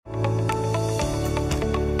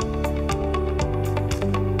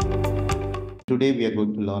Today we are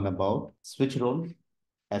going to learn about switch role,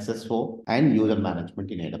 SSO, and user management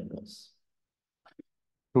in AWS.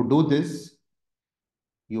 To do this,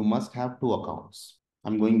 you must have two accounts.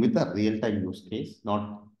 I'm going with a real-time use case,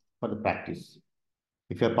 not for the practice.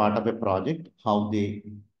 If you're part of a project, how they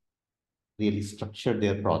really structure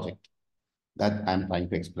their project, that I'm trying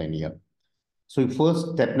to explain here. So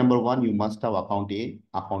first, step number one, you must have account A,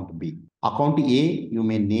 account B. Account A, you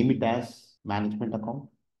may name it as management account,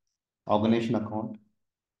 organization account.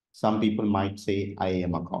 Some people might say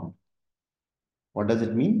IAM account. What does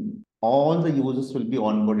it mean? All the users will be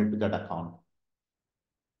onboarded to that account.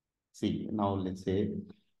 See, now let's say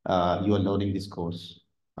you are learning this course.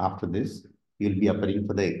 After this, you'll be appearing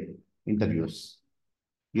for the interviews.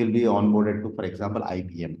 You'll be onboarded to, for example,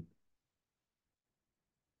 IBM.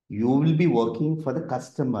 You will be working for the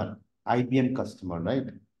customer, IBM customer, right?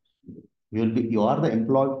 You are the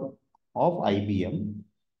employee of IBM,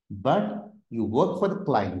 but you work for the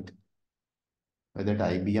client, whether it's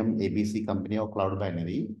IBM, ABC company, or Cloud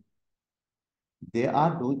Binary. They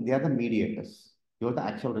are the mediators. You're the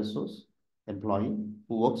actual resource employee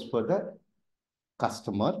who works for the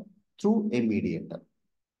customer through a mediator.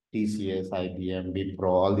 TCS, IBM, Wipro,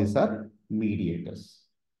 all these are mediators.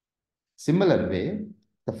 Similar way,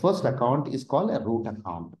 the first account is called a root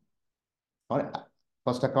account. Or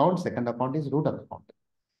first account, second account is root account.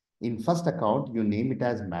 In first account, you name it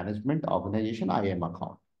as management organization IAM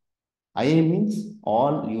account. IAM means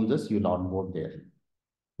all users you'll onboard there.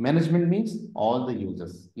 Management means all the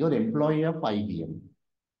users. You're employee of IBM.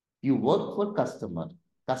 You work for customer.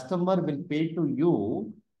 Customer will pay to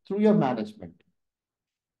you through your management.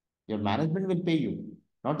 Your management will pay you,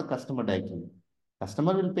 not the customer directly.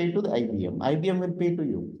 Customer will pay to the IBM. IBM will pay to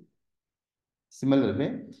you. Similar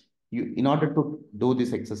way, in order to do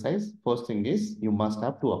this exercise, first thing is you must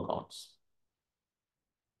have two accounts.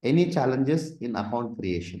 Any challenges in account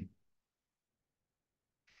creation?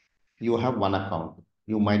 You have one account.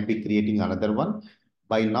 You might be creating another one.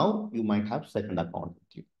 By now, you might have second account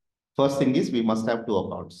with you. First thing is we must have two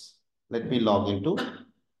accounts. Let me log into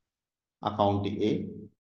account A.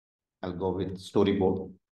 I'll go with storyboard.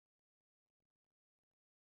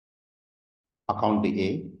 Account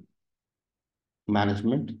A,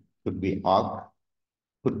 management, could be org,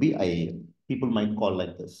 could be IAM. People might call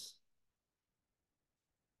like this.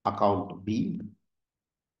 Account B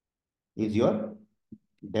is your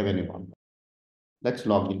dev environment. Let's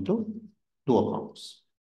log into two accounts.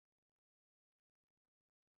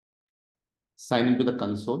 Sign into the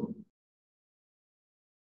console.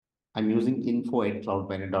 I'm using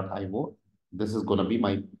info@cloudbinary.io. This is going to be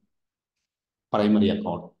my primary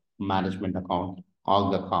account, management account,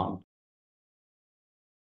 org account.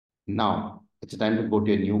 Now, it's time to go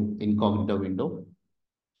to a new incognito window.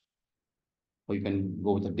 Or you can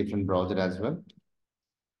go with a different browser as well.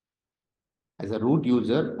 As a root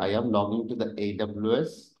user, I am logging to the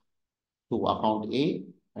AWS to account A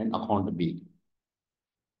and account B.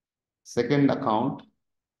 Second account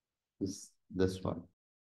is this one.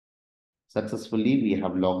 Successfully, we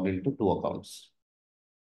have logged into two accounts.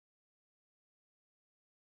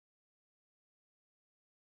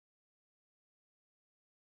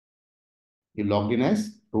 You logged in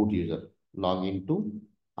as root user. Log into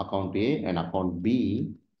account A and account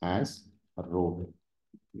B as a root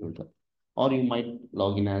user. Or you might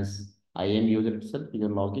log in as IAM user itself, you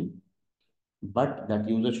can log in. But that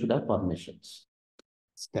user should have permissions.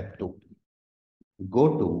 Step 2.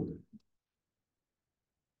 Go to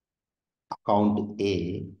account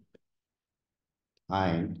A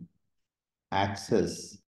and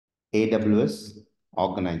access AWS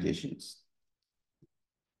organizations.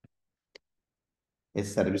 A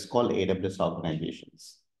service called AWS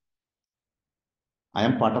organizations. I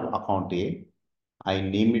am part of account A. I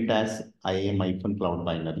name it as IAM-Cloud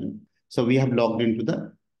Binary. So we have logged into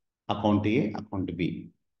the account A, account B.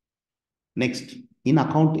 Next, in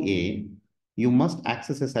account A, you must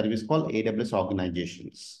access a service called AWS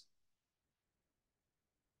organizations.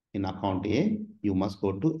 In account A, you must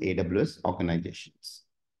go to AWS organizations.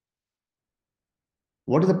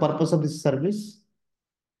 What is the purpose of this service?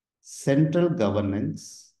 Central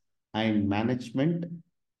governance and management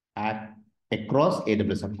across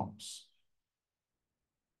AWS accounts.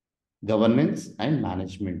 Governance and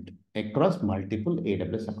management across multiple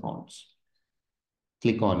AWS accounts.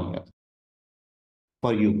 Click on here.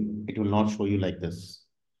 For you, it will not show you like this.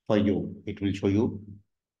 For you, it will show you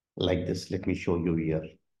like this. Let me show you here.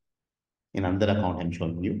 In another account, I'm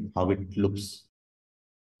showing you how it looks.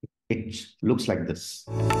 It looks like this.